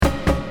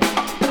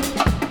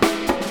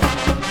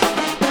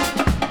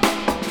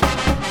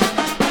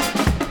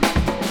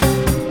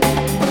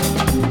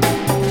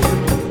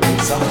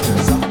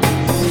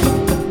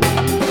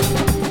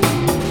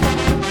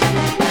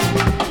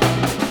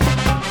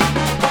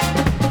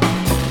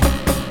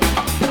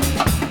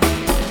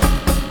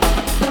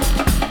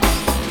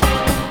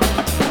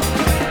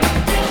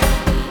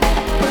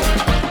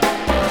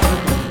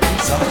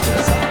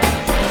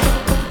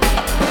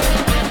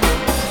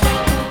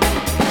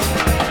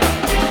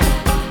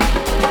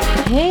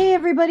Hey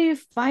everybody,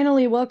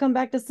 finally welcome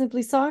back to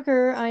Simply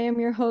Soccer. I am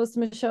your host,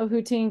 Michelle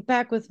Hooting,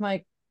 back with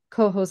my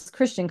co-host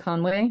Christian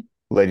Conway.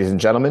 Ladies and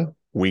gentlemen,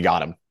 we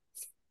got him.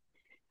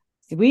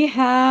 We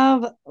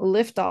have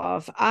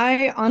liftoff.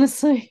 I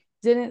honestly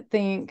didn't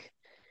think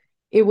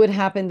it would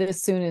happen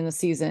this soon in the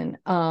season.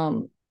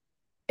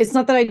 It's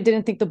not that I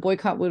didn't think the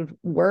boycott would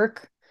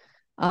work.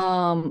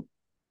 Um,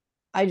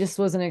 I just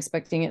wasn't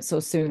expecting it so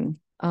soon.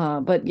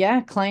 But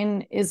yeah,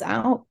 Klein is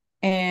out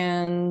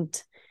and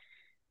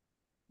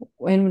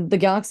the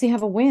Galaxy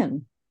have a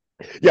win.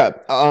 Yeah,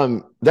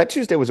 that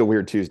Tuesday was a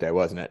weird Tuesday,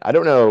 wasn't it? I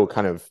don't know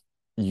kind of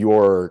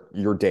your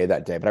day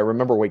that day, but I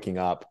remember waking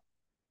up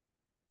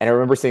and I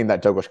remember seeing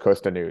that Douglas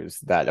Costa news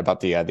that about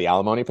the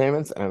alimony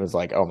payments, and I was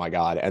like, oh my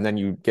God. And then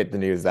you get the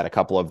news that a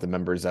couple of the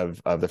members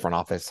of the front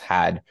office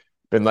had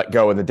been let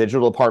go in the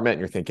digital department, and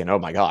you're thinking, oh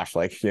my gosh,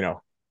 like,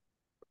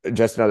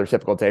 just another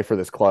typical day for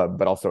this club,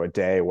 but also a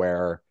day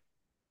where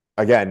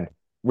again,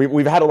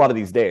 we've had a lot of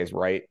these days,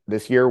 right?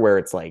 This year where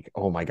it's like,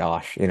 oh my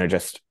gosh,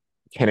 just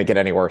can it get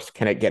any worse?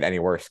 Can it get any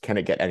worse? Can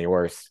it get any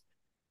worse?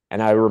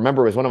 And I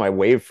remember it was one of my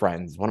wave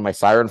friends, one of my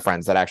siren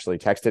friends that actually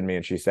texted me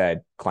and she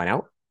said, Klein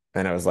out.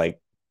 And I was like,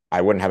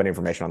 I wouldn't have any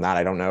information on that.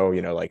 I don't know,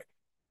 like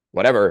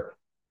whatever.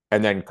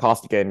 And then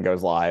Costigan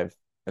goes live.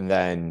 And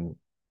then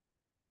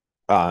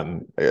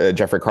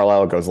Jeffrey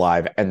Carlisle goes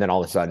live. And then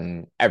all of a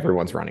sudden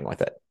everyone's running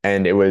with it.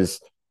 And it was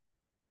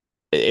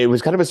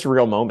kind of a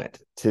surreal moment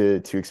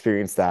to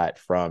experience that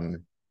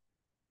from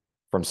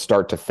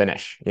start to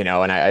finish, and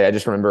I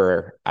just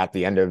remember at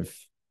the end of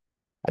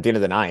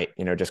the night,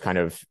 just kind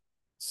of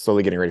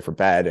slowly getting ready for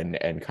bed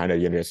and kind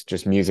of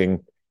just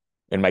musing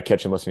in my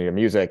kitchen listening to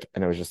music,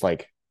 and it was just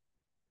like,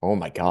 oh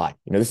my God,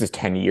 this is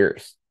 10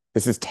 years.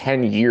 This is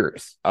 10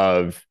 years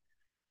of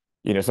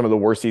some of the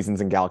worst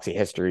seasons in Galaxy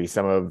history,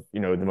 some of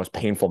the most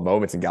painful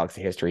moments in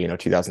Galaxy history,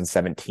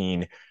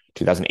 2017,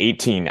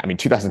 2018. I mean,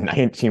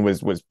 2019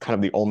 was kind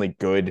of the only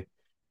good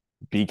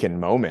beacon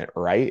moment,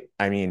 right?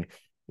 I mean,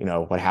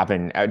 what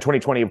happened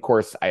 2020, of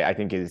course, I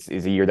think is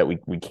a year that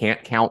we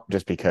can't count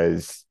just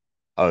because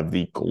of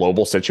the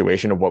global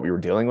situation of what we were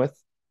dealing with.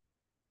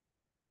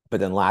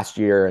 But then last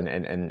year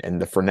and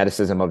the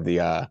freneticism of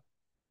the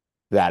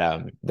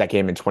that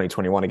game in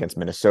 2021 against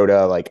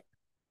Minnesota, like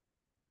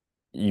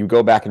you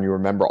go back and you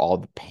remember all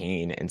the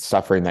pain and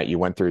suffering that you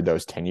went through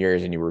those 10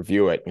 years and you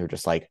review it and you're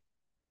just like,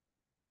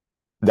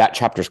 that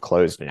chapter's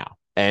closed now.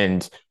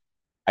 And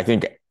I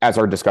think as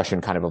our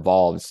discussion kind of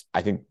evolves,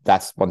 I think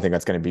that's one thing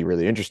that's going to be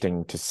really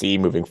interesting to see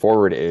moving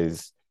forward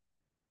is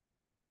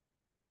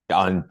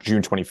on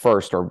June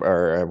 21st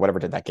or whatever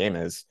did that game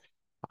is,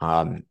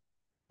 um,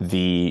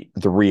 the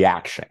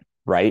reaction,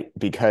 right?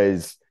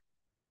 Because,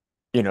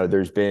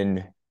 there's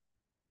been,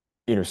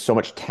 so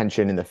much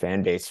tension in the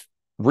fan base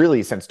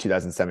really since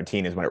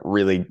 2017 is when it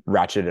really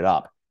ratcheted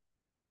up.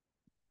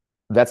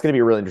 That's going to be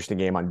a really interesting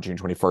game on June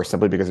 21st,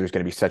 simply because there's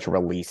going to be such a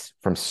release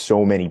from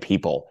so many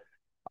people.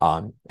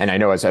 And I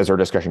know as our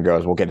discussion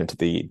goes, we'll get into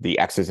the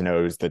X's and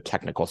O's, the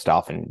technical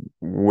stuff, and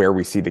where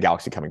we see the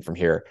Galaxy coming from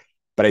here.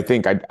 But I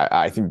think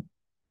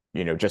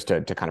just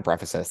to kind of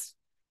preface this,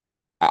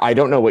 I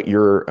don't know what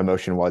your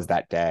emotion was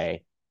that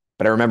day,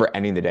 but I remember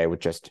ending the day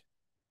with just,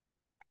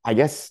 I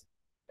guess,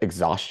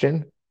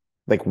 exhaustion,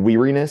 like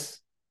weariness,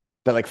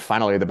 that like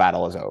finally the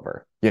battle is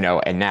over,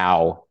 and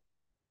now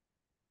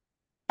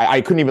I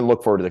couldn't even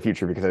look forward to the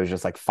future because it was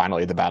just like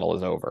finally the battle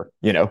is over.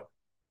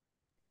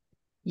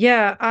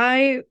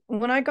 Yeah,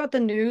 when I got the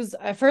news,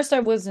 at first I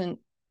wasn't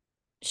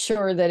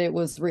sure that it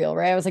was real,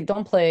 right? I was like,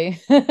 don't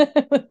play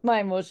with my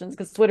emotions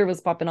because Twitter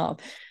was popping off.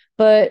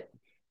 But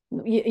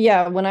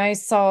yeah, when I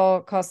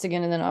saw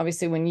Costigan, and then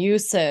obviously when you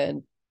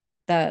said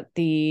that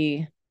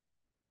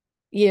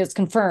it's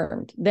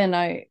confirmed, then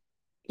I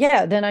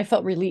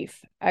felt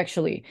relief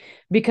actually,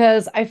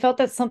 because I felt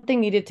that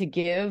something needed to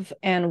give,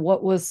 and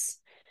what was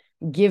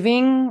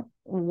giving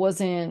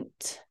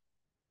wasn't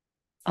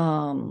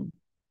um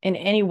in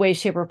any way,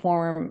 shape, or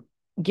form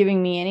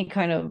giving me any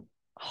kind of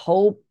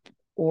hope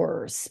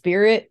or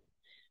spirit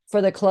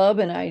for the club.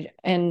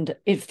 And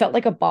it felt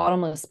like a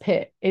bottomless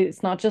pit.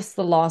 It's not just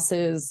the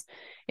losses,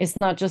 it's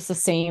not just the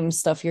same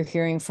stuff you're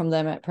hearing from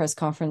them at press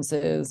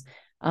conferences.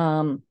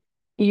 um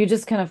you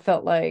just kind of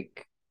felt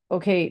like,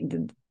 okay,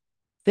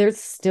 there's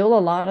still a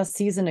lot of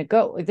season to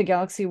go. Like the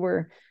Galaxy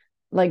were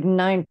like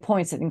 9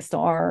 points, I think,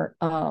 still are,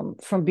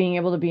 from being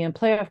able to be in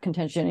playoff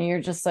contention, and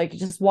you're just like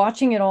just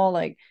watching it all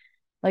like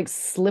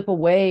slip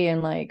away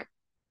and like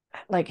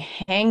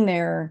hang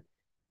there.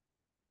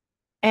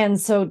 And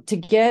so to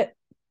get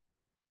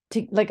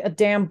to like a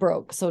dam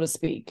broke, so to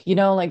speak,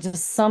 like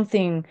just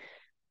something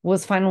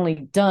was finally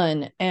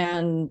done.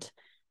 And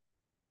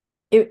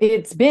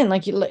it's been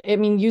like, I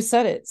mean, you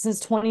said it, since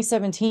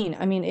 2017.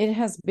 I mean, it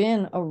has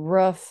been a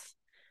rough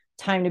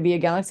time to be a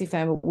Galaxy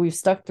fan, but we've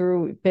stuck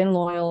through, been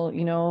loyal.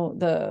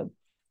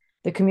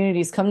 The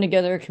community's come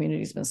together,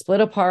 community's been split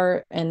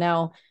apart. And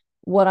now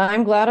what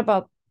I'm glad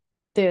about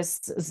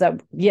this is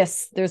that,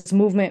 yes, there's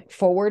movement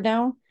forward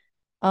now.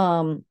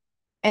 Um,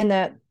 and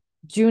that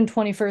June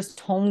 21st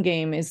home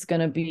game is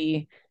going to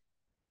be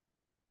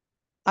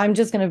I'm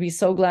just going to be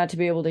so glad to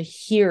be able to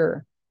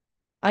hear.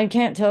 I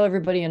can't tell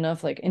everybody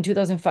enough. Like in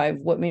 2005,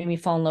 what made me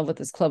fall in love with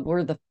this club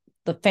were the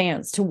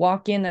fans, to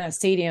walk in that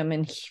stadium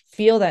and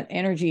feel that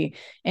energy,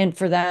 and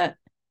for that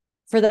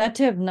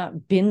to have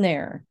not been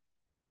there,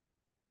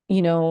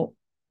 you know,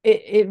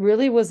 it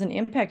really was an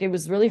impact. It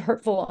was really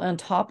hurtful on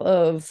top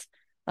of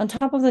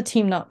the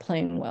team not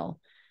playing well,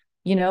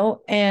 you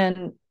know.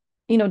 And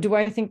do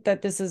I think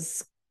that this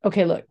is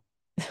okay? Look,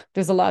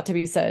 there's a lot to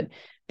be said,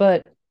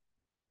 but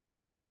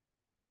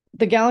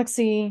the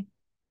Galaxy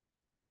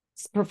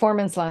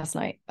performance last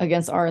night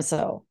against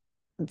RSL,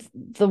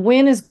 the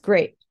win is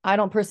great. I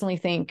don't personally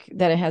think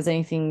that it has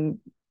anything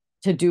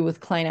to do with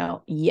Klein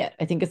out yet.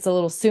 I think it's a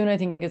little soon. I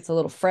think it's a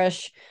little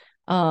fresh.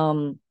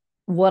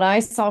 What I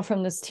saw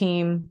from this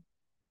team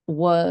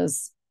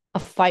was a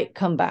fight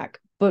comeback,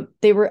 but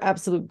they were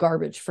absolute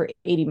garbage for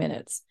 80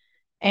 minutes.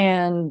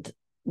 And,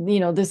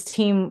 this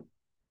team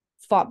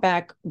fought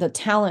back. The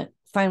talent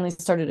finally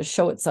started to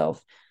show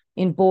itself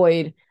in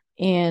Boyd,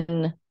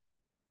 in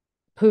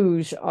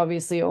Pooge,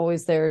 obviously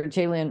always there,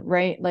 Jalen,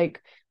 right?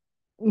 Like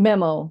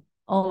Memo.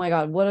 Oh my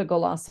God, what a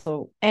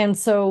golazo. And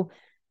so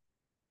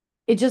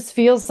it just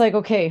feels like,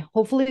 okay,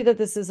 hopefully that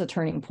this is a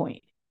turning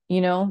point,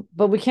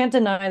 but we can't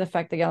deny the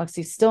fact the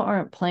Galaxy still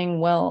aren't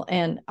playing well.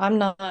 And I'm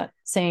not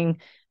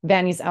saying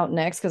Vanny's out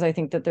next, because I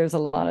think that there's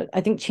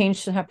I think change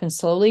should happen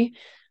slowly.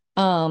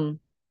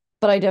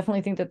 But I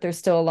definitely think that there's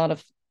still a lot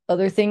of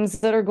other things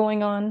that are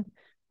going on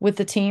with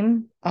the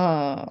team.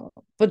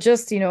 But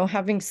just,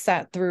 having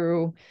sat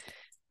through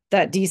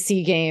that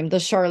DC game, the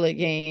Charlotte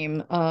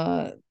game,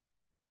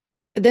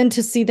 then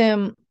to see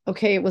them,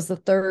 okay, it was the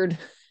third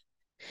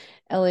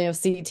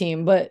LAFC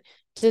team, but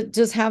to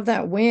just have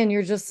that win,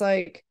 you're just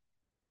like,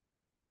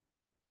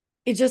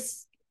 it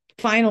just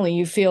finally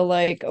you feel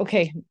like,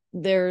 okay,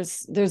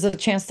 there's a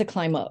chance to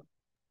climb up.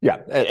 Yeah,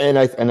 and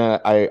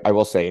I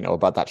will say,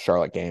 about that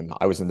Charlotte game,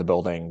 I was in the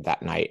building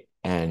that night,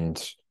 and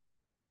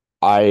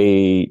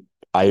I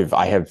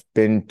have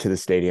been to the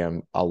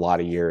stadium a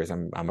lot of years.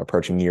 I'm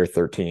approaching year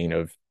 13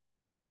 of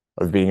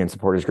being in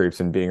supporters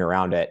groups and being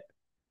around it.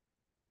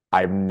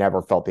 I've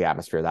never felt the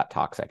atmosphere that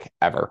toxic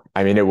ever.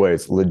 I mean, it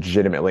was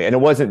legitimately, and it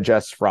wasn't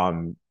just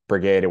from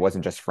Brigade. It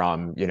wasn't just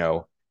from,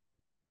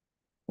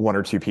 one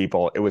or two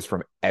people. It was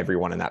from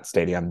everyone in that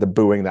stadium. The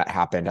booing that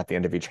happened at the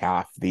end of each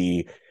half,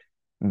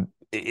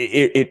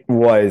 it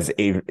was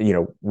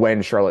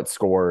when Charlotte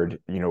scored,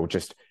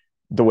 just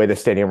the way the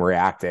stadium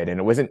reacted. And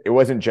it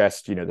wasn't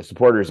just, the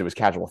supporters, it was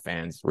casual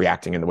fans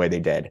reacting in the way they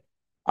did.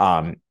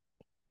 And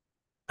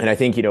I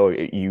think,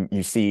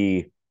 you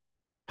see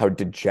how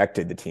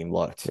dejected the team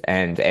looked,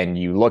 and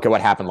you look at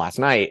what happened last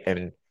night,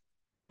 and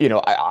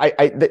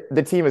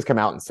the team has come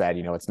out and said,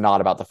 it's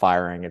not about the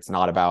firing, it's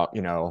not about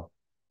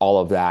all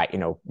of that.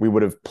 We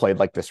would have played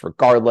like this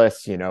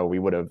regardless. We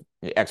would have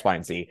X, Y,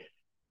 and Z.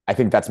 I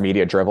think that's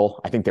media drivel.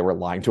 I think they were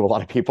lying to a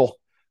lot of people,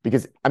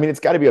 because it's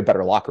got to be a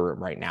better locker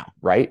room right now,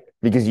 right?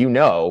 Because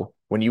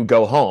when you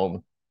go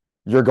home,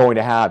 you're going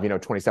to have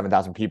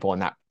 27,000 people in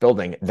that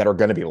building that are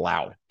going to be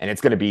loud, and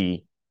it's going to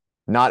be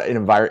not an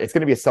environment. It's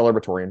going to be a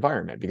celebratory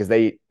environment, because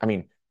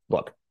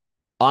look,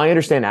 I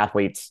understand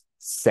athletes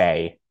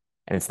say,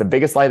 and it's the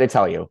biggest lie they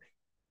tell you,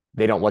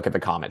 they don't look at the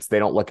comments, they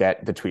don't look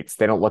at the tweets,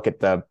 they don't look at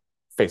the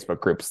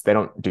Facebook groups, they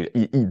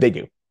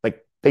do.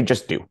 Like, they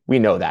just do. We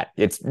know that.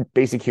 It's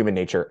basic human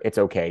nature. It's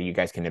okay. You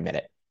guys can admit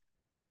it.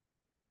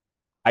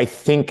 I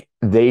think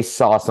they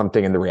saw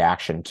something in the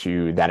reaction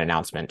to that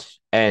announcement,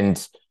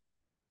 and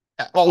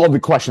all of the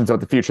questions about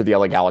the future of the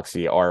LA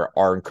Galaxy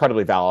are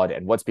incredibly valid,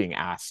 and what's being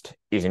asked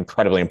is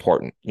incredibly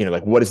important.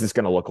 Like, what is this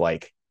going to look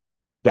like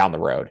down the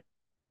road?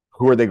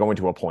 Who are they going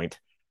to appoint?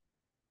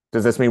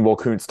 Does this mean Will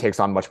Kuntz takes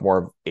on much more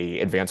of a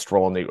advanced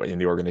role in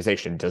the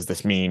organization? Does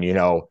this mean,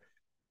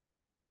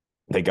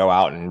 they go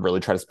out and really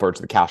try to splurge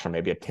the cash on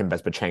maybe a Tim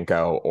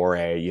Bezbachenko or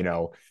a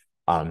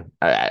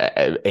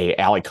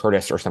Ali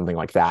Curtis or something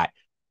like that?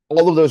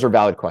 All of those are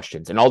valid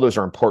questions, and all those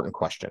are important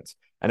questions.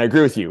 And I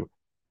agree with you.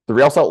 The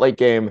Real Salt Lake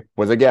game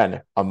was,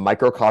 again, a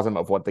microcosm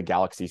of what the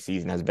Galaxy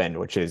season has been,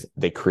 which is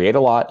they create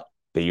a lot,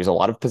 they use a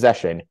lot of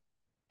possession,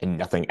 and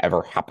nothing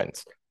ever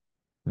happens.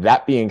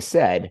 That being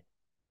said,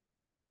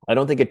 I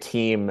don't think the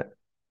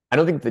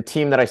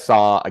team that I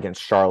saw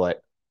against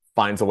Charlotte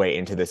finds a way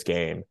into this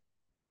game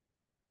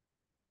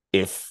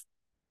if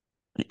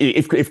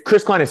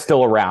Chris Klein is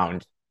still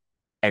around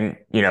and,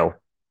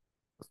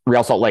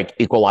 Real Salt Lake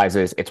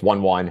equalizes, it's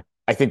 1-1.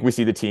 I think we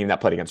see the team that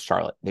played against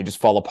Charlotte. They just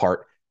fall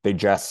apart. They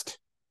just,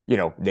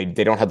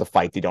 they don't have the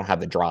fight. They don't have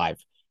the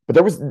drive. But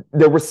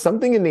there was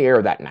something in the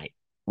air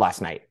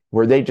last night,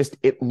 where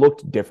it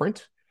looked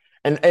different.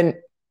 And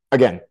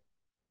again,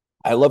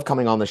 I love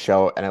coming on the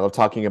show, and I love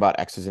talking about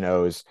X's and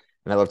O's,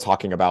 and I love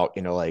talking about,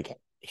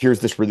 here's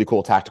this really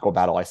cool tactical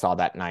battle I saw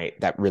that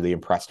night that really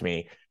impressed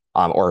me.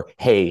 Or,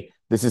 hey,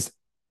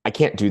 I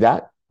can't do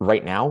that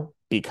right now,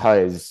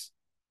 because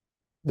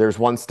there's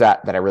one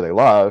stat that I really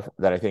love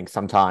that I think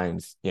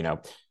sometimes,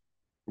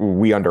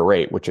 we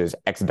underrate, which is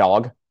X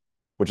dog,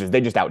 which is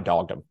they just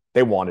outdogged them.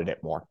 They wanted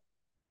it more.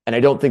 And I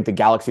don't think the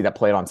Galaxy that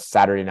played on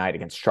Saturday night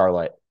against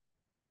Charlotte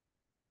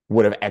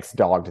would have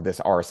X-dogged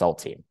this RSL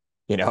team,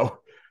 you know?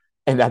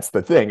 And that's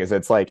the thing is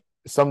it's like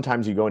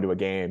sometimes you go into a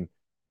game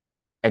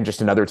and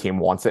just another team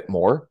wants it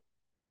more.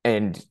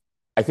 And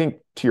I think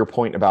to your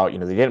point about, they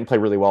didn't play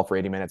really well for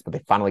 80 minutes, but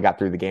they finally got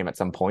through the game at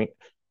some point.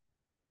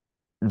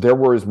 There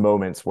was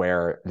moments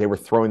where they were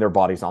throwing their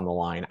bodies on the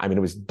line. I mean,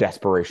 it was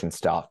desperation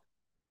stuff.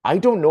 I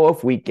don't know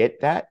if we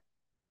get that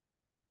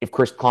if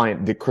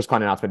the Chris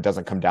Klein announcement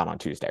doesn't come down on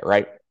Tuesday,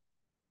 right?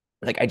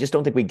 Like, I just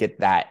don't think we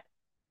get that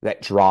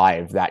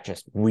drive that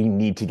just we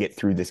need to get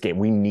through this game.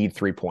 We need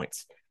 3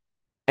 points.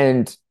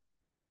 And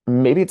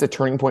maybe it's a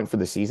turning point for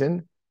the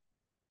season,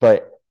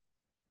 but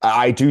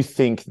I do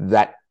think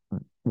that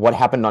what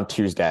happened on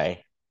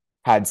Tuesday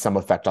had some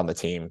effect on the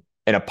team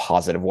in a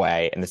positive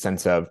way, in the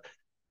sense of,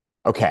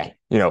 okay,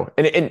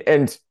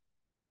 and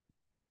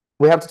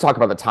we have to talk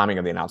about the timing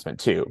of the announcement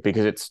too,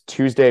 because it's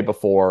Tuesday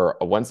before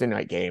a Wednesday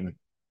night game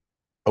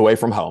away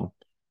from home,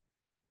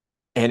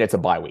 and it's a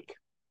bye week.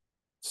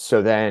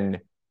 So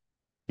then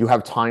you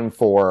have time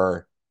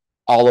for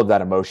all of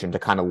that emotion to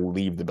kind of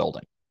leave the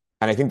building.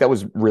 And I think that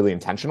was really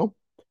intentional.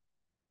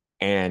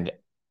 And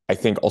I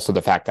think also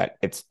the fact that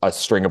it's a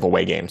string of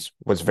away games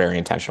was very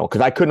intentional,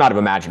 because I could not have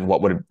imagined what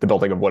the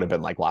building would have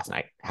been like last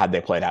night had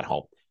they played at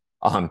home.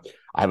 I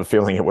have a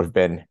feeling it would have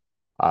been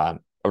a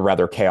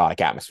rather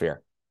chaotic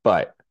atmosphere,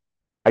 but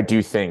I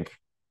do think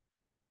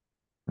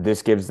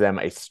this gives them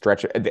a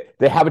stretch.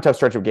 They have a tough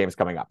stretch of games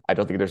coming up. I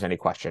don't think there's any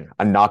question.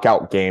 A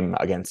knockout game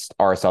against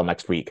RSL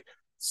next week,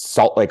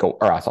 St.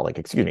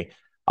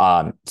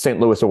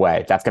 Louis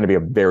away. That's going to be a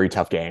very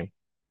tough game.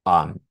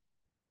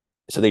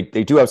 So they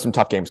do have some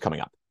tough games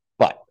coming up,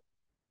 but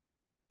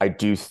I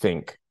do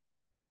think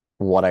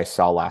what I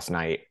saw last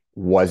night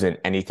wasn't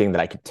anything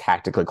that I could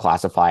tactically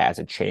classify as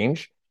a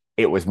change.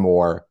 It was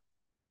more,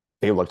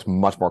 they looked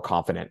much more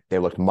confident. They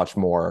looked much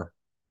more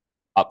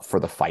up for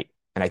the fight.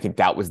 And I think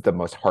that was the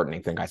most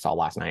heartening thing I saw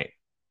last night.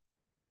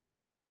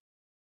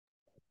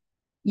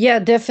 Yeah,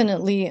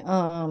 definitely.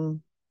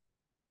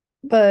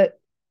 But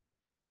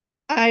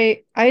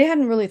I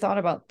hadn't really thought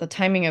about the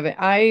timing of it.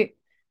 I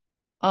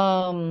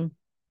um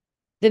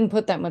didn't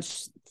put that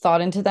much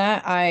thought into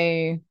that.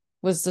 I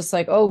was just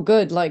like, oh,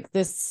 good, like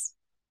this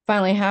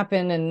finally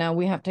happened, and now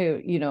we have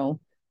to,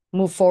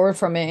 move forward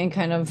from it and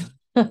kind of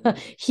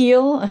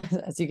heal,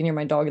 as you can hear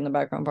my dog in the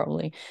background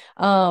probably,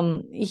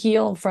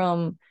 heal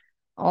from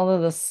all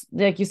of this,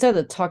 like you said,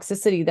 the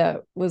toxicity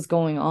that was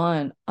going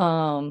on.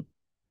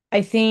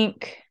 I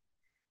think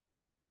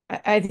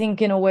I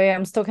think in a way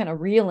I'm still kind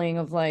of reeling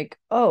of like,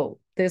 oh,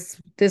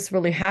 this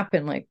really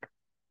happened, like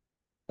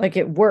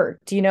it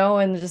worked,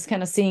 and just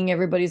kind of seeing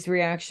everybody's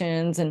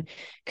reactions and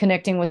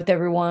connecting with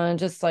everyone,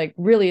 just like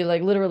really,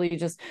 like literally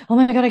just, oh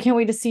my God, I can't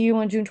wait to see you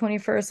on June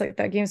 21st. Like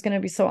that game's going to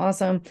be so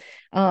awesome.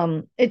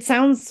 It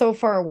sounds so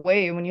far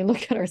away when you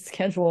look at our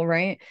schedule,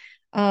 right?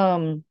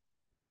 Um,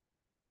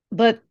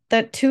 but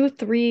that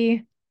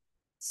 2-3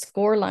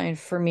 score line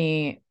for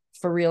me,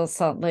 for Real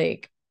Salt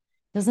Lake,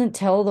 doesn't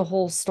tell the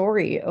whole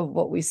story of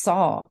what we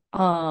saw.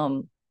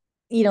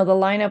 The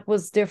lineup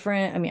was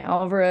different. I mean,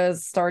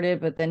 Alvarez started,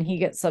 but then he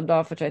gets subbed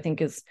off, which I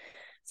think is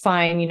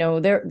fine.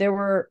 There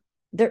were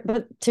there,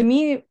 but to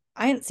me,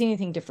 I didn't see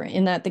anything different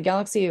in that the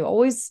Galaxy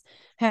always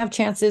have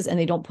chances and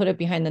they don't put it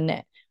behind the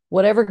net,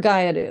 whatever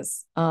guy it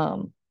is.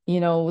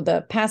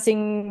 The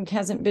passing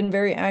hasn't been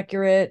very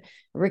accurate.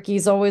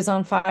 Ricky's always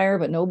on fire,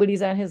 but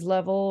nobody's at his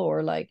level,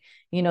 or like,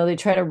 they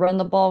try to run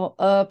the ball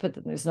up, but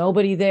there's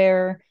nobody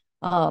there.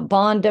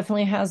 Bond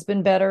definitely has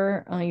been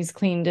better. He's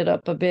cleaned it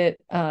up a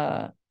bit.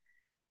 I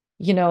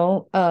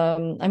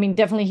mean,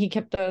 definitely he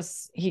kept the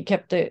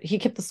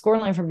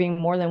scoreline from being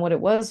more than what it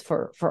was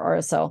for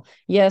RSL.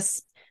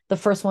 Yes, the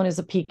first one is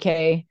a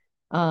PK.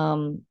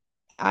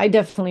 I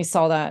definitely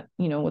saw that,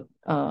 with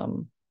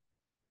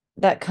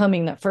that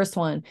coming, that first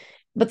one.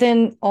 But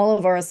then all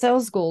of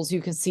RSL's goals,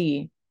 you can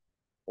see,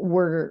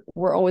 we're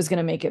always going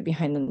to make it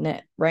behind the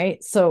net,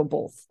 right? So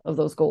both of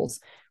those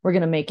goals, we're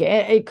going to make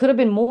it. It could have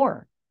been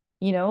more,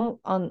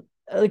 on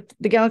like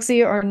the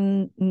Galaxy are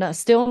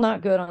still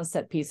not good on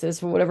set pieces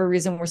for whatever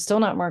reason. We're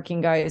still not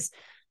marking guys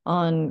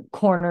on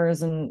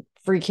corners and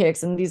free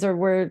kicks, and these are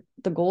where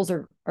the goals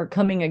are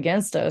coming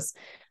against us.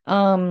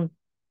 So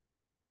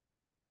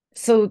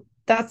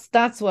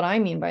that's what I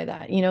mean by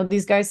that.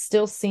 These guys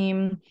still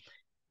seem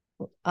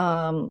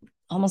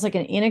almost like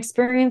an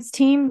inexperienced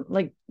team.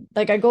 Like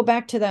I go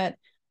back to that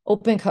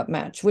Open Cup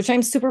match, which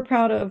I'm super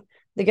proud of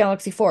the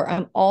Galaxy for.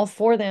 I'm all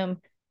for them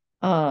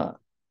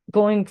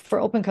going for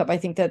Open Cup. I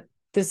think that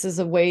this is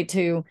a way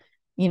to,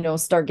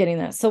 start getting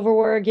that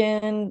silverware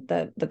again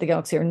that the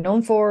Galaxy are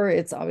known for.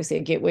 It's obviously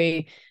a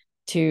gateway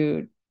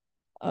to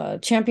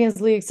Champions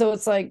League. So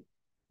it's like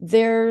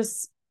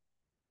there's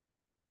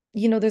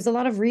a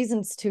lot of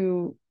reasons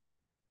to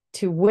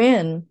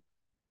win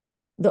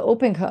the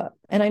Open Cup.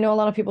 And I know a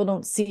lot of people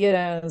don't see it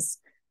as,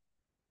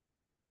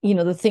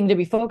 the thing to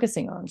be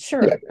focusing on. Yeah,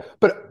 Sure.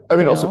 but I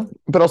mean, also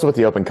with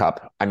the Open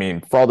Cup, I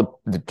mean, for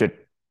all the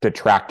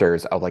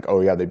detractors of like,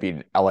 oh yeah, they beat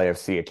an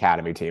LAFC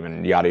academy team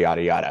and yada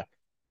yada yada.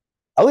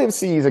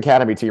 LAFC's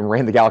academy team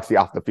ran the Galaxy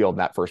off the field in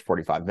that first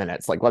 45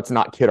 minutes. Like, let's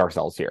not kid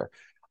ourselves here.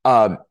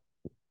 Um,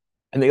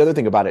 and the other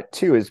thing about it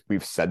too is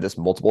we've said this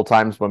multiple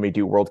times when we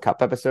do World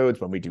Cup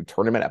episodes, when we do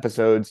tournament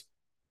episodes.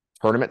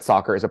 Tournament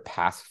soccer is a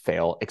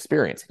pass-fail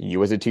experience.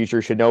 You as a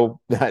teacher should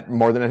know that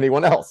more than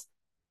anyone else.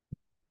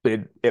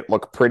 Did it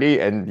look pretty?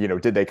 And,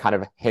 did they kind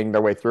of hang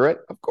their way through it?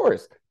 Of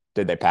course.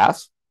 Did they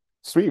pass?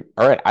 Sweet.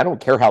 All right. I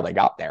don't care how they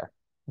got there.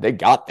 They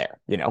got there.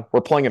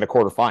 We're playing in a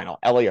quarterfinal.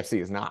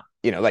 LAFC is not.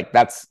 Like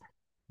that's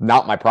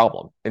not my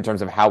problem in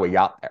terms of how we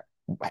got there.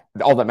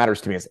 All that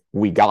matters to me is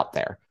we got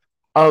there.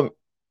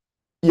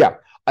 Yeah,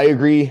 I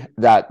agree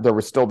that there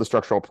was still the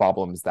structural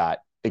problems that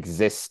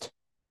exist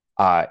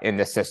in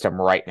this system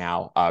right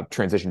now.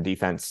 Transition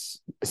defense,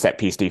 set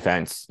piece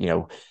defense.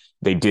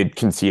 They did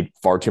concede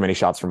far too many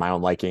shots for my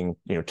own liking.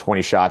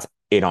 20 shots,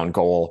 8 on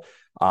goal.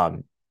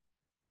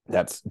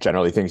 That's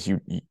generally things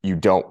you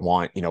don't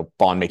want.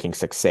 Bond making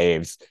 6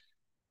 saves.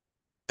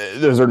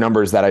 Those are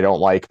numbers that I don't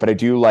like, but I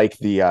do like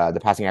the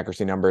passing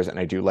accuracy numbers, and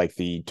I do like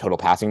the total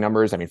passing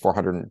numbers. I mean,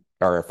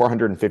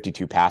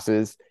 452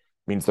 passes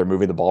means they're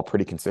moving the ball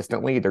pretty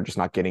consistently. They're just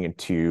not getting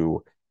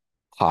into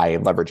high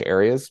leverage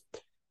areas.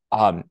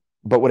 But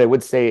what I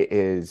would say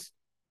is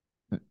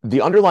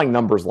the underlying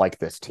numbers like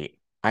this team.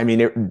 I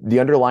mean, the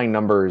underlying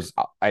numbers,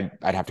 I'd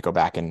have to go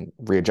back and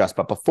readjust.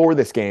 But before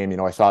this game,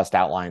 I saw a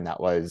stat line that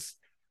was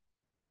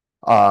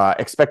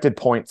expected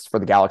points for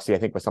the Galaxy, I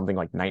think, was something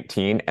like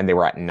 19, and they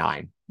were at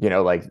 9.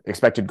 Like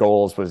expected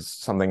goals was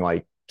something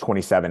like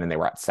 27, and they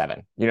were at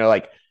 7.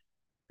 Like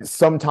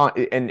sometimes,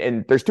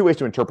 and there's 2 ways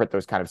to interpret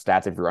those kind of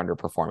stats if you're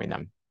underperforming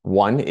them.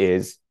 One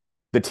is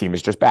the team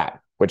is just bad,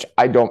 which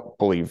I don't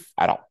believe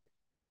at all.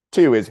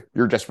 2 is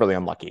you're just really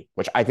unlucky,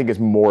 which I think is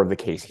more of the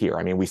case here.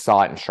 I mean, we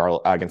saw it in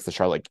Charlotte against the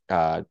Charlotte,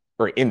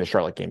 or in the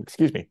Charlotte game,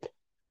 excuse me,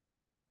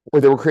 where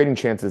they were creating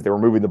chances, they were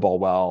moving the ball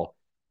well.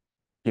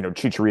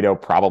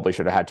 Chicharito probably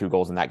should have had 2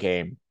 goals in that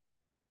game.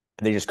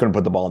 They just couldn't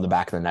put the ball in the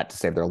back of the net to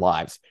save their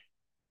lives.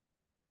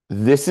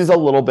 This is a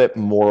little bit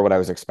more what I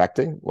was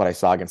expecting, what I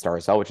saw against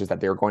RSL, which is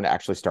that they're going to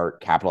actually start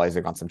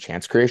capitalizing on some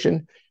chance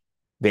creation.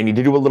 They need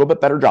to do a little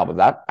bit better job of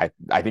that.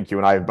 I think you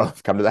and I have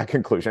both come to that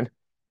conclusion.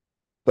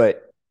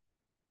 But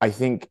I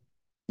think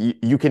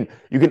you can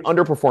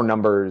underperform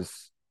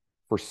numbers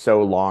for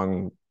so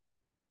long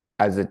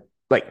as it,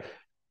 like,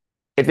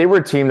 if they were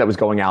a team that was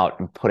going out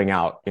and putting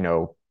out,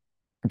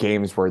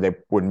 games where they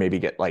would maybe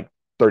get like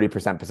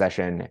 30%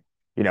 possession,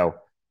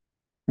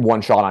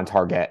 1 shot on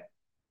target,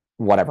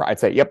 whatever, I'd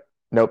say, yep,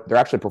 nope, they're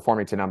actually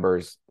performing to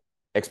numbers.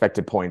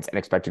 Expected points and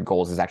expected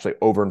goals is actually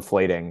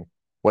overinflating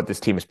what this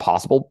team is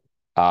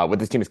what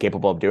this team is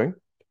capable of doing.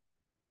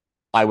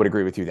 I would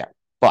agree with you there.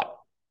 But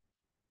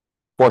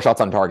 4 shots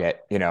on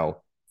target,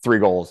 3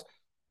 goals,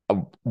 a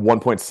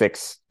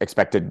 1.6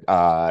 expected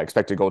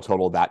goal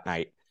total that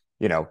night,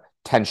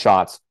 10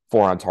 shots,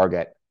 4 on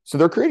target. So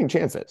they're creating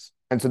chances.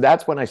 And so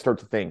that's when I start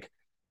to think,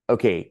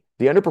 okay,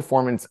 the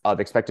underperformance of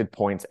expected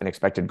points and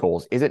expected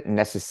goals isn't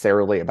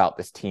necessarily about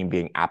this team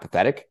being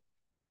apathetic.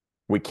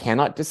 We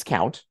cannot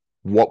discount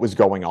what was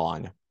going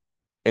on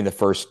in the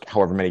first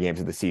however many games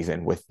of the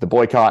season with the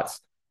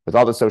boycotts, with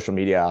all the social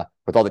media,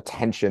 with all the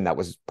tension that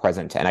was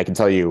present. And I can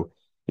tell you,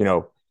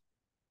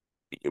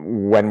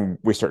 when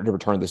we started to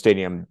return to the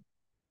stadium,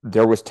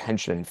 there was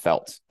tension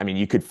felt. I mean,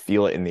 you could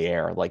feel it in the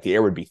air. Like the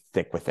air would be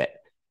thick with it.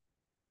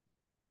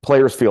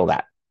 Players feel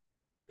that.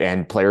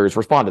 And players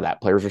respond to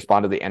that. Players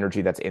respond to the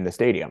energy that's in the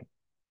stadium.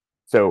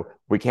 So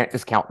we can't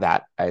discount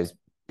that as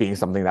being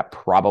something that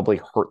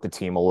probably hurt the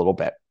team a little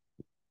bit.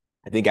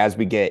 I think as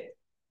we get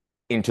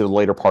into the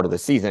later part of the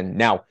season,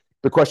 now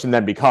the question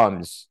then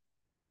becomes,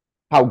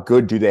 how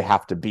good do they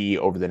have to be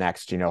over the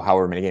next,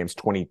 however many games,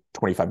 20,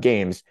 25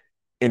 games,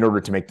 in order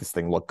to make this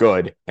thing look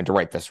good and to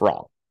right this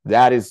wrong?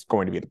 That is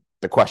going to be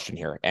the question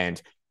here. And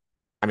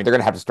I mean, they're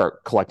going to have to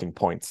start collecting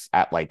points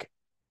at like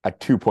a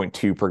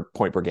 2.2 per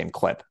point per game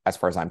clip, as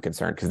far as I'm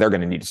concerned, because they're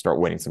going to need to start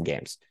winning some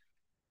games.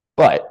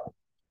 But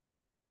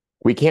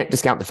we can't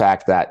discount the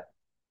fact that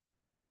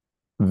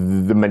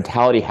the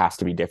mentality has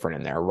to be different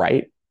in there,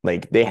 right?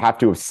 Like they have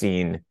to have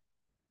seen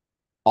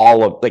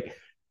all of like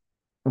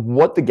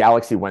what the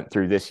Galaxy went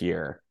through this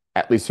year,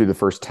 at least through the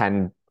first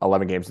 10,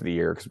 11 games of the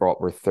year, because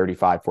we're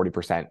 35,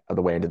 40% of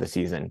the way into the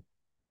season.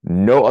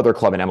 No other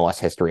club in MLS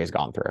history has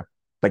gone through.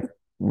 Like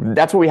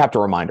that's what we have to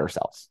remind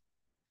ourselves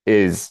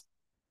is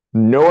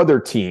no other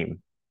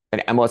team in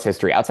MLS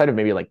history, outside of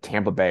maybe like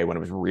Tampa Bay when it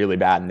was really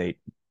bad and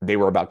they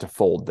were about to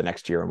fold the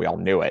next year and we all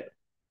knew it,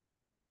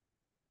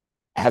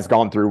 has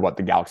gone through what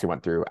the Galaxy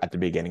went through at the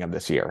beginning of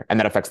this year. And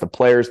that affects the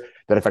players,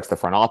 that affects the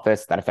front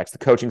office, that affects the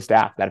coaching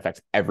staff, that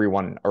affects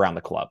everyone around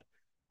the club.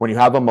 When you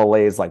have a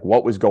malaise like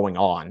what was going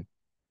on,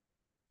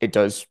 it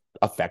does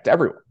affect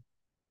everyone.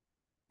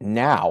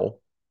 Now,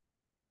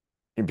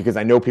 because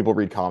I know people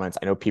read comments,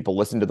 I know people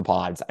listen to the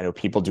pods, I know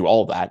people do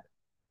all of that,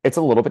 it's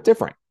a little bit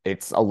different.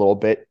 It's a little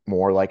bit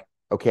more like,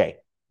 okay,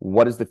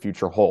 what does the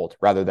future hold?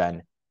 Rather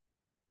than,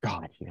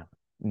 God,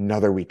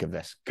 another week of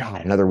this,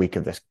 God, another week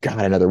of this, God,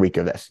 another week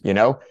of this,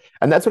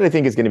 And that's what I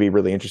think is going to be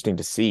really interesting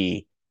to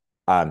see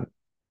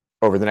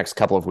over the next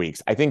couple of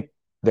weeks. I think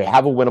they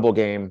have a winnable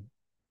game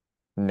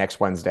next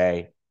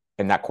Wednesday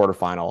in that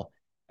quarterfinal.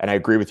 And I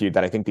agree with you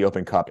that I think the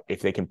Open Cup,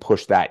 if they can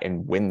push that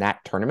and win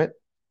that tournament,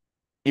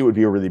 it would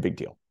be a really big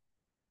deal.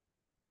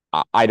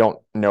 I don't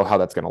know how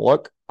that's going to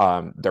look.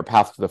 Their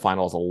path to the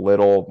final is a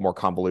little more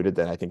convoluted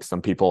than I think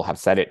some people have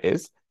said it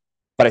is,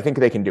 but I think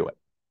they can do it.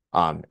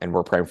 And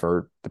we're praying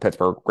for the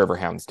Pittsburgh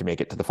Riverhounds to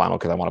make it to the final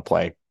because I want to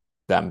play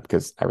them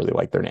because I really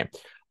like their name.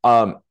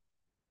 But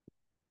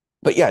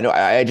yeah, no,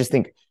 I just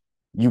think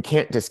you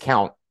can't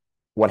discount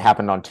what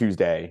happened on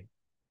Tuesday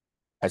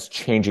as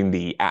changing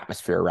the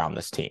atmosphere around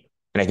this team.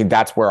 And I think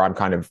that's where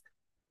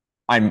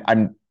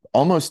I'm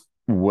almost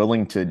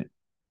willing to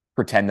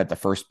pretend that the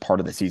first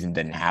part of the season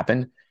didn't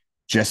happen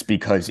just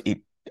because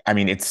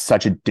it's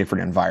such a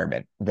different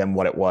environment than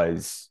what it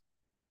was,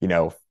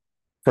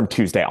 from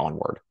Tuesday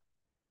onward.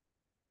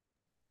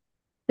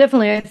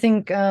 Definitely. I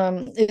think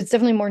it's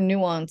definitely more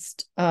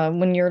nuanced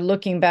when you're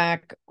looking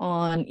back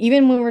on,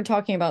 even when we're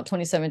talking about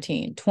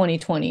 2017,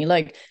 2020,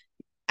 like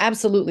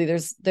absolutely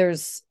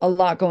there's a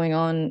lot going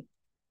on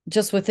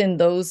just within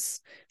those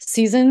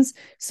seasons.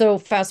 So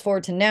fast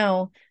forward to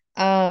now,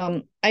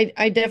 I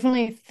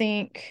definitely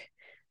think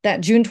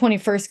that June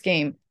 21st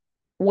game,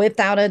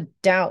 without a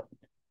doubt,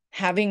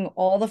 having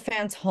all the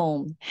fans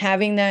home,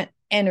 having that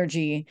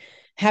energy,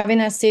 having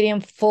that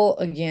stadium full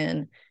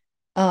again,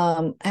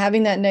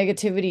 having that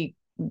negativity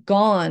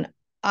gone,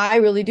 I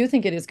really do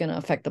think it is going to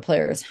affect the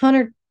players.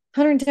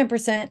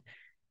 110%.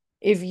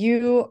 If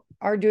you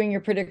are doing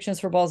your predictions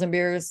for balls and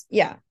beers,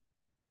 yeah,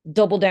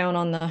 double down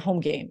on the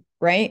home game,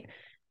 right?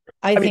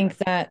 I I mean, think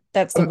that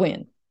that's the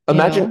win, you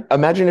imagine know?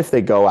 imagine if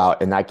they go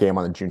out in that game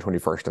on the June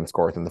 21st and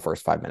score within the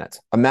first 5 minutes.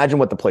 Imagine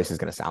what the place is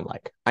going to sound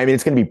like. I mean,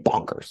 it's going to be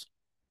bonkers.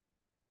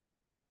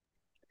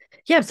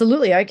 Yeah,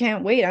 absolutely. I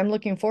can't wait. I'm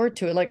looking forward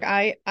to it. Like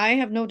I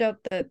have no doubt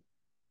that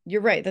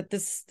you're right, that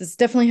this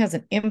definitely has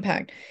an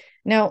impact.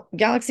 Now,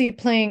 Galaxy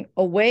playing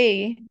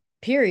away,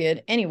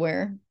 period,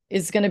 anywhere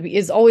is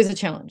always a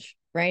challenge,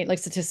 right? Like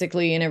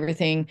statistically and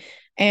everything,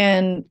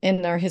 and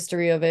in our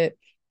history of it.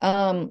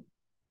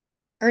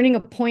 Earning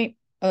a point,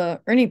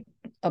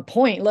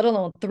 let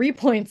alone 3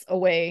 points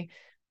away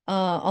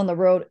on the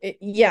road.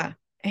 Yeah,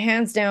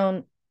 hands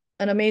down,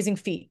 an amazing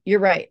feat. You're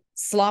right.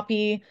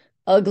 Sloppy,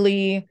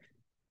 ugly,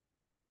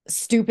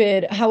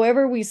 stupid.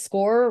 However, we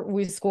score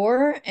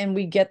and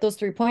we get those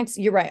 3 points.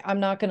 You're right. I'm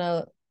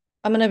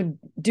gonna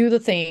do the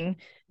thing,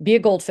 be a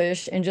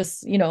goldfish, and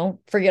just,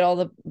 forget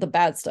all the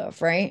bad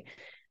stuff, right?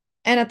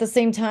 And at the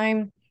same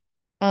time,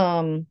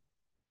 um,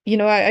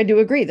 I do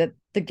agree that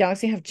the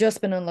Galaxy have just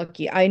been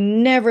unlucky. I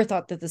never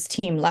thought that this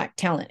team lacked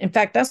talent. In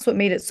fact, that's what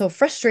made it so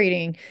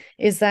frustrating,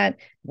 is that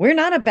we're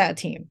not a bad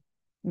team.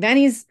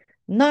 Vanny's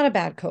not a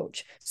bad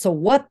coach. So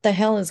what the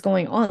hell is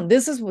going on?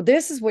 This is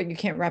what you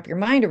can't wrap your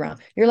mind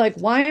around. You're like,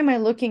 why am I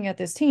looking at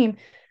this team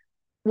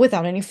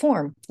without any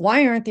form?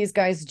 Why aren't these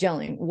guys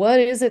gelling? What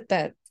is it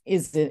that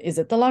is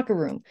it the locker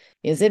room?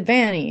 Is it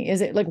Vanny? Is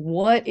it like,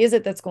 what is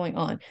it that's going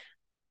on?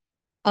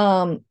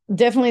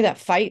 Definitely that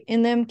fight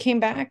in them came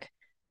back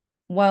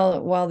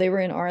while they were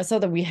in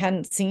RSL that we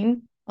hadn't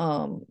seen.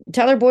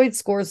 Tyler Boyd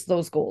scores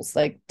those goals.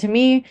 Like, to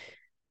me,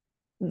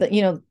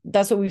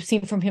 that's what we've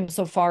seen from him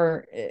so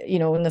far,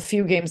 in the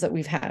few games that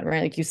we've had,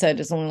 right? Like you said,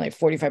 it's only like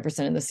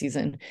 45% of the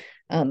season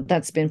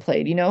that's been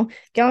played.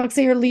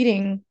 Galaxy are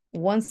leading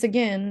once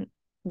again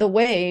the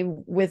way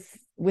with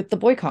the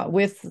boycott,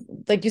 with,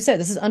 like you said,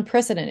 this is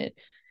unprecedented.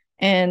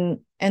 And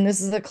this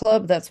is a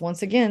club that's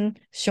once again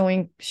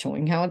showing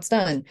how it's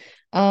done.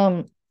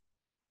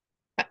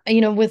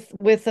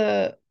 With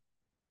a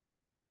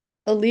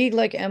league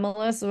like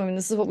MLS, I mean,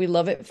 this is what we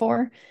love it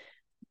for.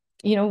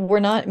 We're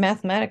not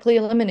mathematically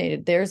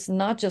eliminated. There's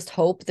not just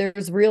hope,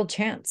 there's real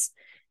chance.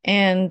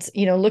 And,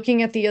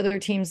 looking at the other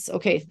teams,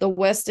 okay, the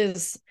West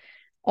is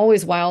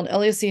always wild.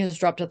 LAFC has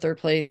dropped to third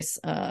place.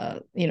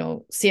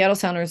 Seattle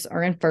Sounders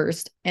are in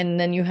first, and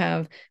then you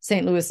have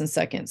St. Louis in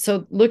second.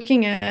 So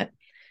looking at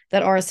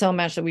that RSL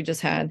match that we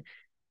just had,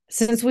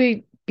 since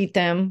we beat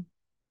them,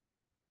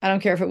 I don't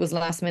care if it was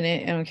last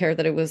minute, I don't care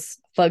that it was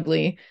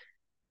fugly,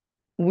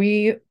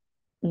 we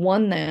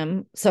won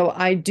them. So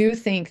I do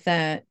think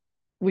that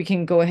we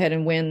can go ahead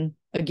and win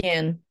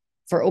again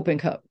for Open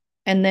Cup.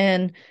 And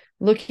then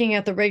looking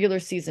at the regular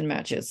season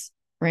matches,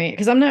 right?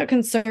 Because I'm not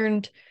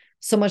concerned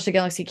so much the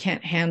Galaxy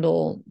can't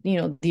handle,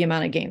 the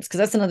amount of games. Because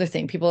that's another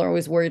thing. People are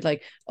always worried,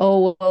 like,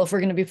 oh, well, if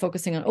we're going to be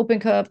focusing on Open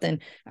Cup,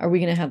 then are we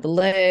going to have the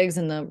legs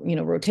and the,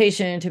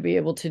 rotation to be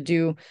able to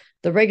do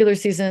the regular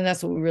season?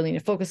 That's what we really need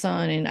to focus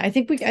on. And I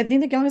think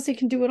the Galaxy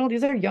can do it all.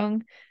 These are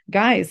young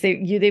guys.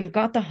 They've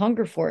got the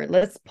hunger for it.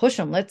 Let's push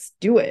them. Let's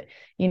do it.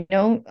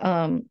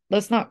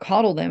 Let's not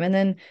coddle them. And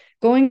then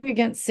going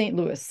against St.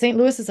 Louis. St.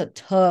 Louis is a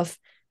tough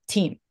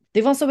team.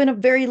 They've also been a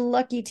very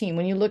lucky team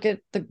when you look at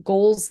the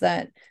goals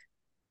that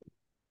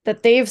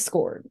they've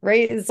scored,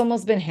 right? It's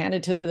almost been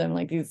handed to them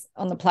like these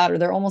on the platter.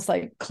 They're almost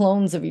like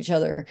clones of each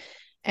other.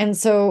 And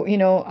so,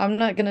 I'm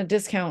not going to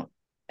discount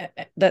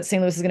that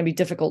St. Louis is going to be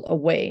difficult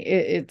away.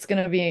 It's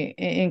going to be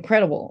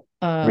incredible.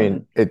 I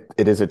mean, it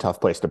is a tough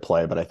place to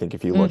play, but I think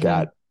if you look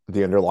Mm-hmm. at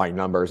the underlying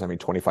numbers, I mean,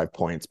 25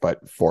 points,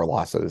 but 4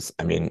 losses.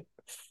 I mean,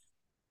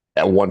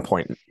 at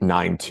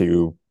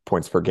 1.92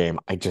 points per game,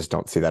 I just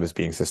don't see that as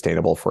being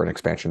sustainable for an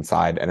expansion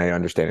side. And I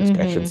understand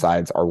expansion Mm-hmm.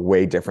 sides are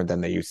way different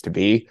than they used to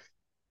be,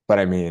 but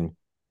I mean,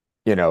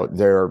 they're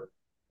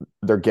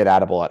get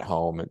atable at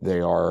home.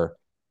 They are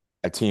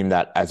a team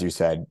that, as you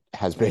said,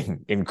 has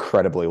been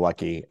incredibly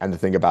lucky. And the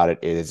thing about it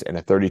is, in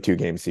a 32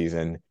 game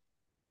season,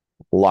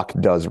 luck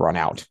does run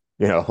out.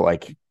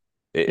 Like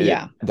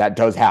Yeah. that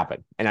does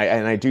happen. And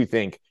I do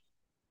think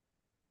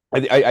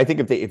I think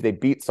if they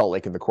beat Salt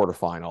Lake in the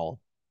quarterfinal,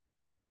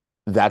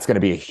 that's going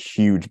to be a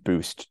huge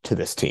boost to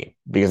this team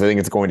because I think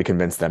it's going to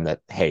convince them that,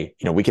 hey,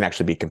 we can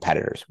actually be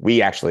competitors.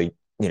 We actually,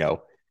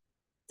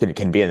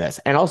 can be in this.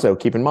 And also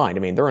keep in mind,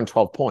 I mean, they're on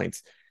 12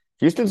 points.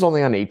 Houston's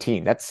only on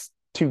 18. That's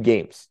 2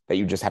 games that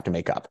you just have to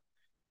make up.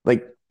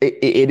 Like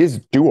it is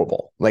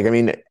doable. Like, I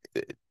mean,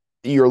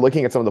 you're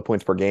looking at some of the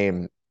points per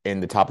game in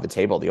the top of the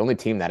table. The only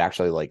team that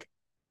actually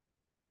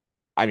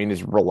I mean,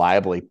 is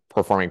reliably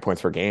performing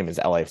points per game is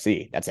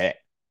LAFC. That's it.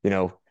 You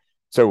know,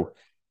 so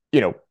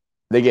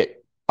they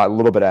get a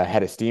little bit of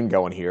head of steam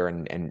going here,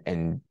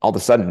 and all of a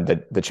sudden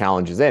the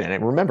challenge is in. And I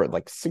remember,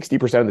 like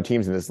 60% of the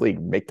teams in this league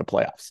make the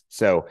playoffs.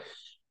 So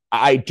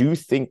I do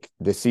think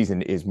this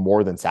season is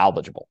more than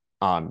salvageable.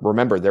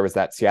 Remember, there was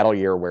that Seattle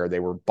year where they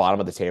were bottom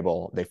of the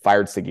table. They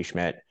fired Siggy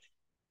Schmidt.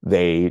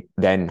 They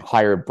then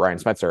hired Brian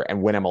Spencer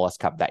and win MLS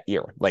Cup that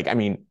year. Like, I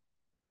mean,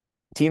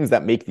 teams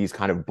that make these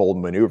kind of bold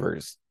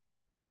maneuvers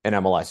in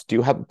MLS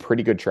do have a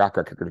pretty good track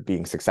record of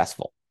being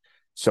successful.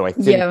 So I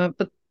think, Yeah,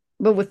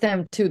 but with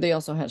them too, they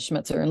also had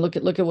Schmetzer, and look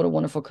at what a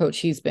wonderful coach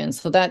he's been.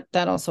 So that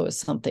also is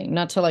something.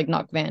 Not to like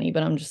knock Vanny,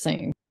 but I'm just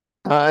saying.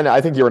 and I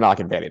think you were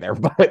knocking Vanny there,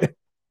 but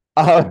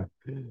uh,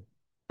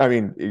 I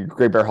mean,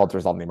 Great Bear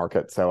Halter's on the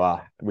market, so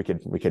we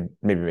could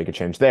maybe make a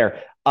change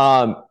there.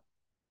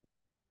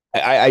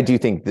 I do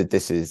think that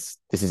this is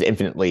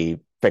infinitely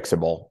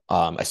fixable,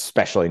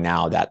 especially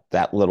now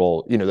that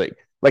little,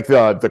 like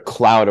the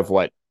cloud of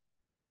what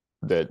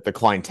the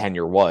Klein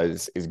tenure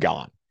was is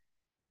gone.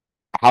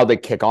 How they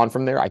kick on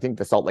from there, I think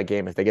the Salt Lake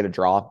game, if they get a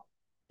draw,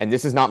 and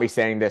this is not me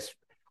saying this,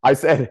 I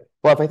said,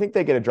 well, if I think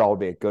they get a draw, would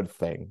be a good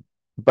thing.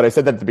 But I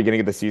said that at the beginning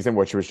of the season,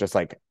 which was just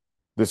like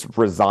this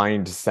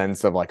resigned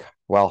sense of like,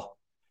 well,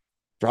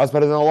 draw's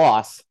better than a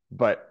loss.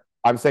 But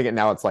I'm saying it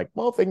now. It's like,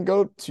 well, if they can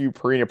go to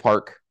Perina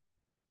Park,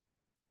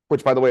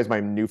 which by the way is my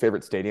new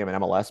favorite stadium in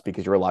MLS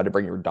because you're allowed to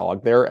bring your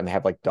dog there and they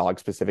have like dog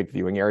specific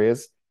viewing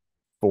areas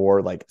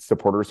for like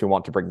supporters who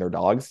want to bring their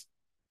dogs.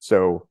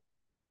 So,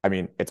 I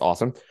mean, it's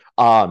awesome.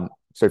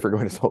 So if you're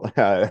going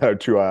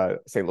to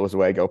St. Louis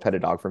away, go pet a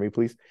dog for me,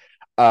 please.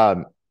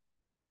 Um,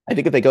 I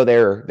think if they go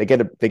there, they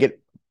get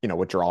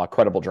a draw, a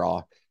credible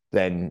draw.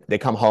 Then they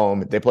come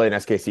home, they play an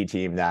SKC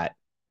team that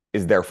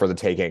is there for the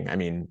taking. I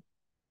mean,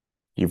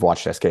 you've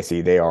watched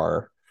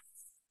SKC;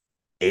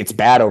 it's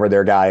bad over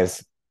there,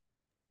 guys.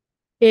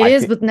 It I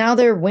is, think. but now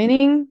they're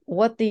winning.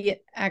 What the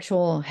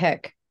actual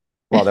heck?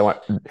 Well,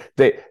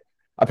 they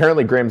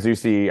apparently Graham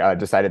Zusi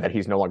decided that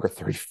he's no longer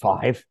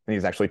 35 and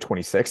he's actually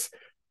 26.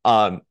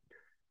 Um,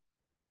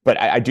 but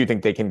I do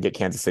think they can get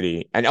Kansas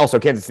City, and also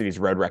Kansas City's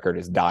road record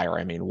is dire.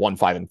 I mean,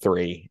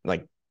 1-5-3,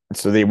 like,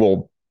 so they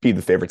will be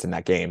the favorites in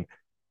that game.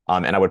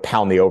 And I would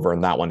pound the over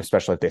in that one,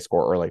 especially if they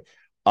score early.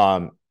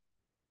 Um,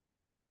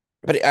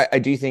 but I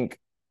do think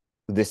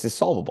this is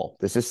solvable.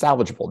 This is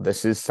salvageable.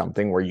 This is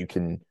something where you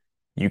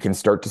can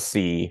start to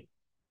see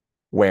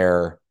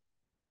where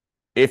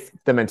if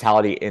the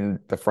mentality in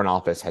the front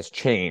office has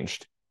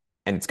changed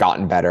and it's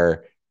gotten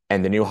better,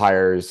 and the new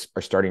hires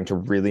are starting to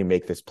really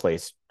make this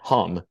place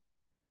hum.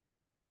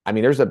 I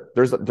mean, there's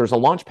a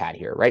launch pad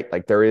here, right?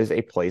 Like there is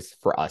a place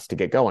for us to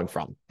get going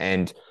from.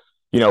 And,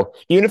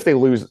 even if they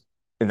lose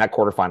in that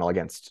quarterfinal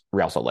against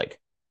Real Salt Lake,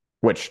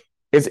 which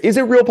is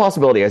a real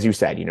possibility, as you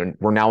said,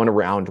 we're now in a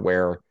round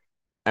where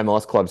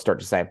MLS clubs start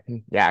to say,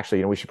 yeah,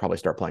 actually, we should probably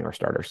start playing our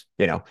starters,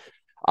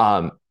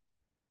 um,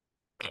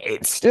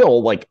 it's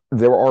still like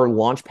there are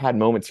launch pad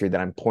moments here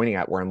that I'm pointing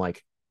at where I'm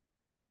like,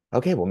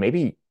 okay, well,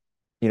 maybe,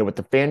 with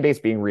the fan base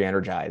being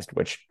re-energized,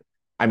 which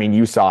I mean,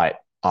 you saw it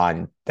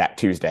on that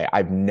Tuesday.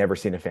 I've never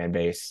seen a fan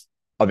base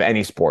of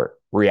any sport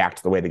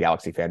react the way the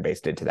Galaxy fan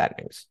base did to that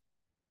news.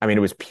 I mean,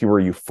 it was pure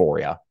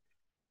euphoria.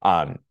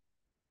 Um,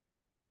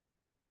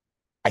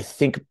 I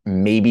think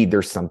maybe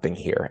there's something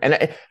here. And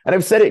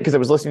I've said it because I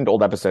was listening to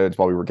old episodes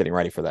while we were getting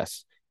ready for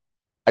this.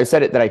 I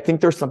said it that I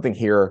think there's something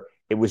here.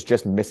 It was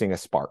just missing a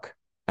spark.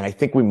 And I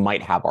think we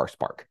might have our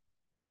spark.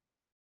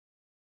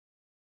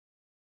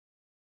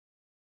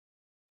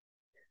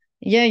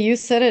 Yeah, you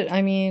said it.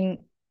 I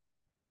mean,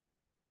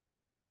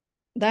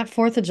 that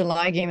 4th of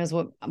July game is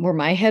where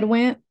my head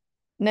went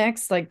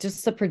next. Like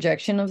just the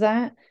projection of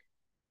that.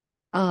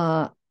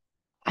 Uh,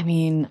 I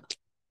mean,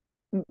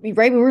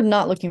 right, we were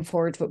not looking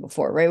forward to it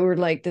before, right? We were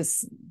like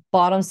this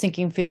bottom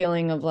sinking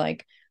feeling of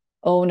like,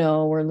 oh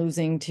no, we're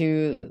losing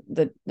to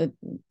the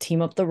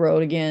team up the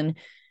road again.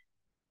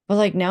 But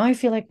like now I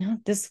feel like no,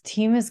 this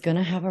team is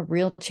gonna have a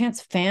real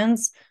chance.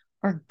 Fans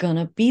are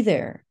gonna be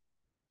there.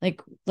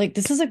 Like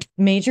this is a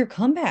major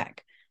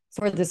comeback.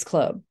 for this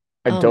club.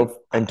 And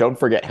don't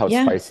forget how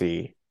Yeah.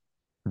 spicy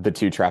the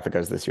two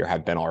Traficos this year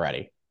have been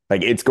already.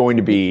 Like it's going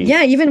to be,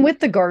 Yeah, even with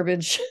the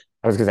garbage.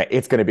 I was gonna say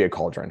it's going to be a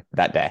cauldron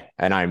that day,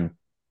 and I'm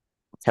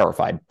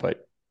terrified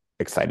but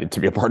excited to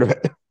be a part of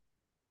it.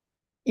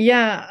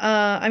 Yeah,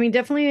 I mean,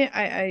 definitely,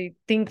 I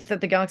think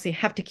that the Galaxy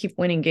have to keep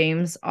winning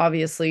games,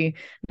 obviously,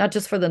 not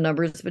just for the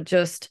numbers, but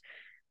just,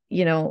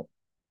 you know,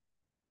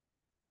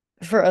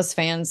 for us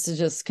fans to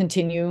just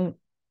continue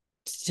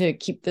to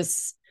keep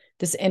this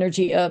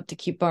energy up, to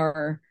keep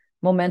our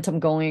momentum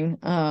going.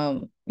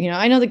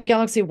 I know the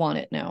Galaxy want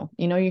it now.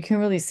 You can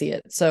really see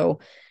it. So,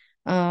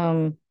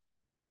 um,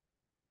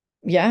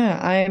 yeah,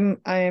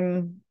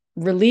 I'm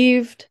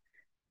relieved.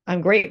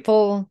 I'm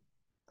grateful,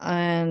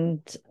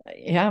 and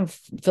yeah, I'm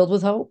filled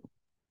with hope.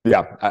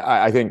 Yeah,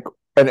 I think,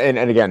 and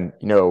again,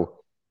 I know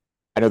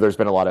there's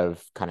been a lot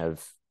of kind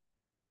of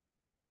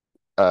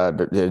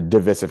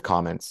divisive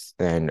comments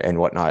and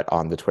whatnot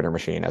on the Twitter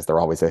machine, as there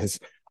always is.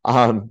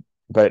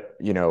 But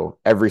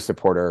every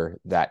supporter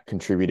that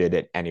contributed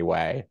in any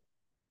way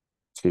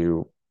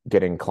to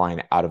getting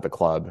Klein out of the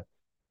club,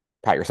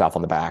 pat yourself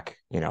on the back,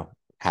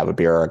 have a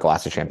beer or a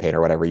glass of champagne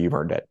or whatever, you've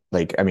earned it.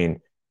 Like, I mean,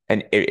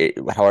 and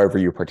however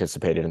you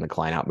participated in the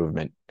Klein out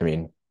movement, I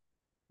mean,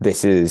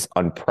 this is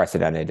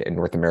unprecedented in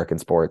North American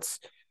sports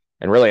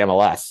and really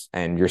MLS.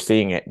 And you're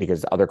seeing it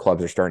because other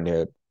clubs are starting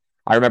to.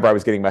 I remember I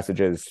was getting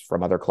messages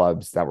from other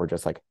clubs that were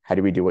just like, how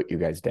do we do what you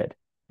guys did?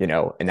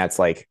 And that's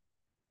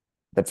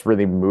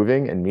really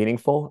moving and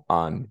meaningful.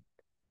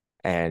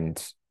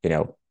 And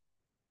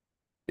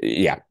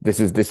yeah, this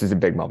is a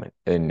big moment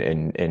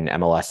in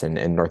MLS and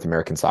in North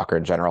American soccer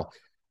in general.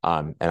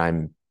 And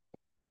I'm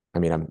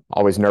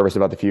always nervous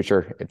about the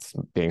future. It's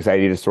the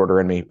anxiety disorder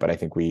in me, but I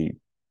think we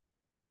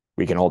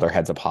can hold our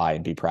heads up high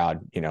and be proud.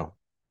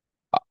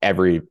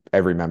 Every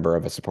member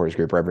of a supporters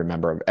group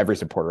or every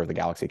supporter of the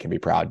Galaxy can be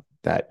proud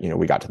that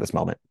we got to this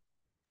moment.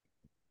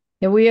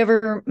 If we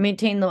ever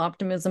maintain the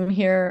optimism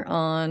here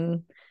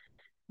on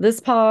this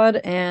pod,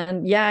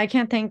 and yeah, I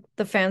can't thank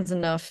the fans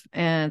enough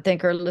and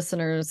thank our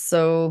listeners.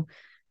 So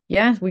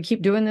yeah, we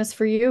keep doing this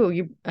for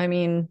you. I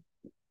mean,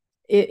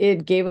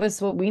 it gave us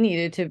what we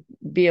needed to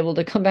be able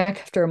to come back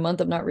after a month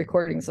of not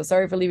recording. So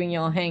sorry for leaving you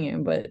all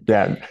hanging, but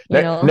Yeah.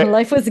 Ne- ne-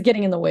 life was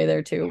getting in the way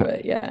there too.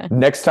 But yeah,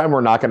 Next time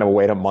we're not going to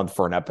wait a month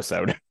for an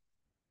episode.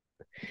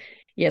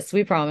 yes,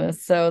 we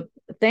promise. So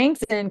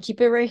thanks, and keep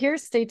it right here.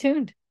 Stay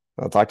tuned.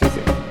 I'll talk to you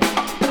soon.